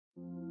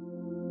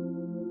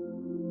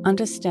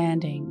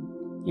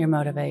Understanding your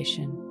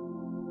motivation.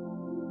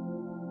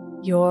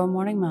 Your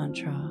morning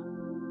mantra: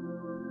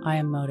 I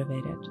am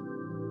motivated.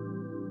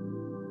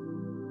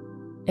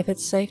 If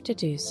it's safe to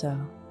do so,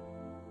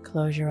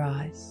 close your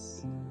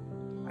eyes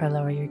or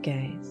lower your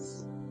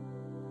gaze.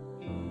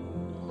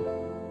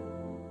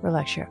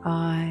 Relax your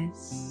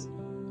eyes,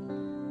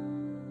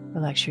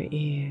 relax your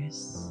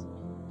ears,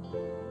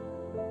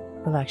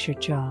 relax your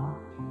jaw.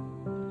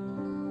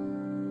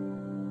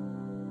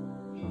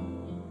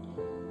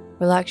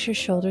 Relax your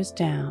shoulders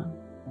down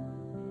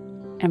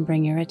and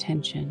bring your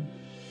attention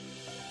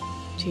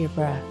to your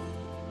breath.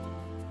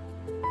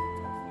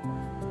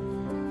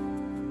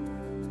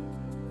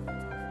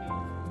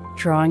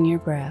 Drawing your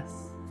breath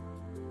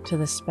to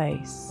the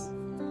space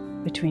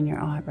between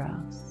your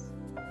eyebrows.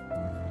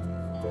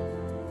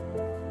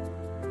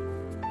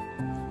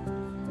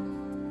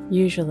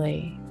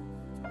 Usually,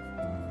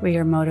 we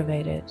are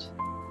motivated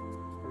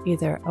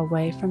either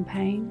away from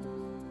pain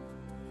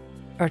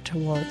or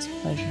towards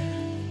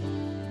pleasure.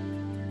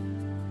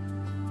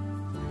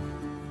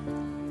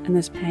 And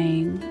this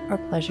pain or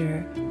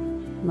pleasure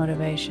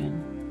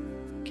motivation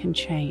can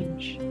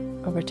change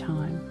over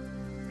time.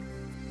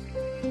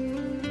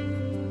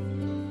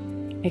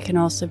 It can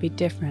also be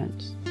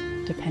different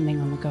depending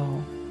on the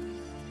goal.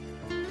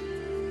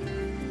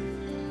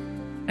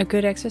 A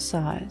good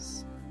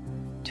exercise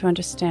to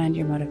understand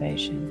your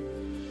motivation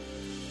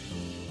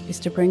is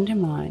to bring to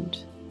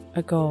mind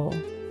a goal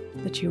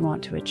that you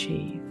want to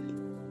achieve.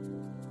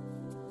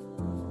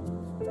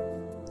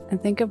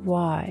 And think of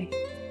why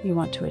you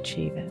want to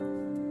achieve it.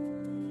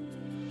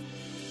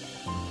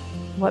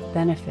 What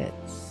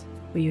benefits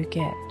will you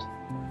get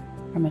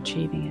from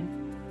achieving it?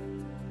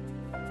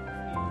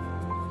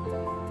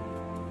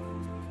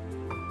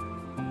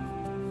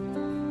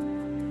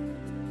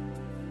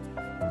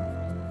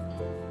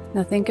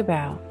 Now think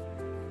about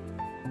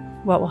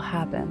what will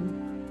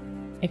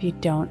happen if you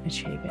don't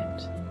achieve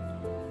it.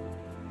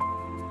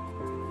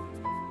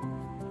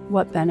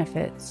 What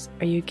benefits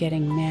are you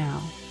getting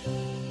now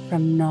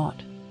from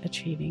not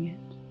achieving it?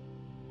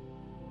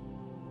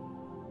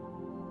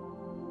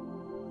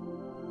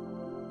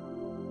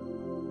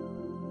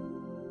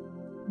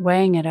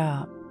 Weighing it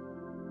up,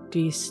 do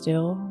you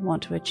still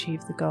want to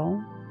achieve the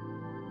goal?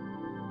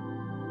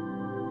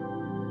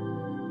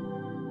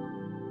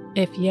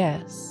 If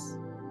yes,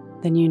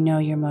 then you know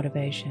your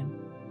motivation.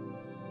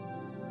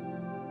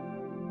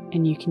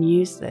 And you can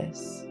use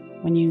this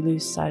when you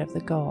lose sight of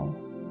the goal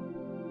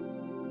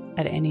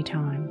at any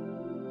time.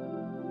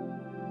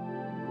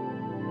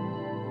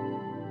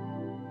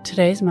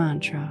 Today's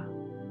mantra: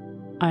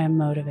 I am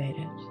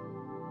motivated.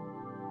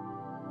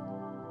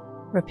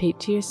 Repeat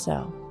to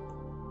yourself,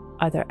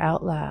 either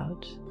out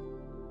loud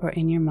or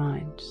in your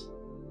mind: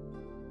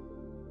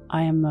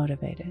 I am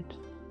motivated.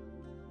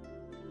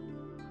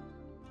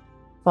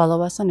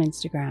 Follow us on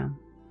Instagram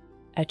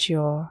at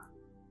Your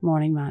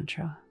Morning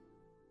Mantra.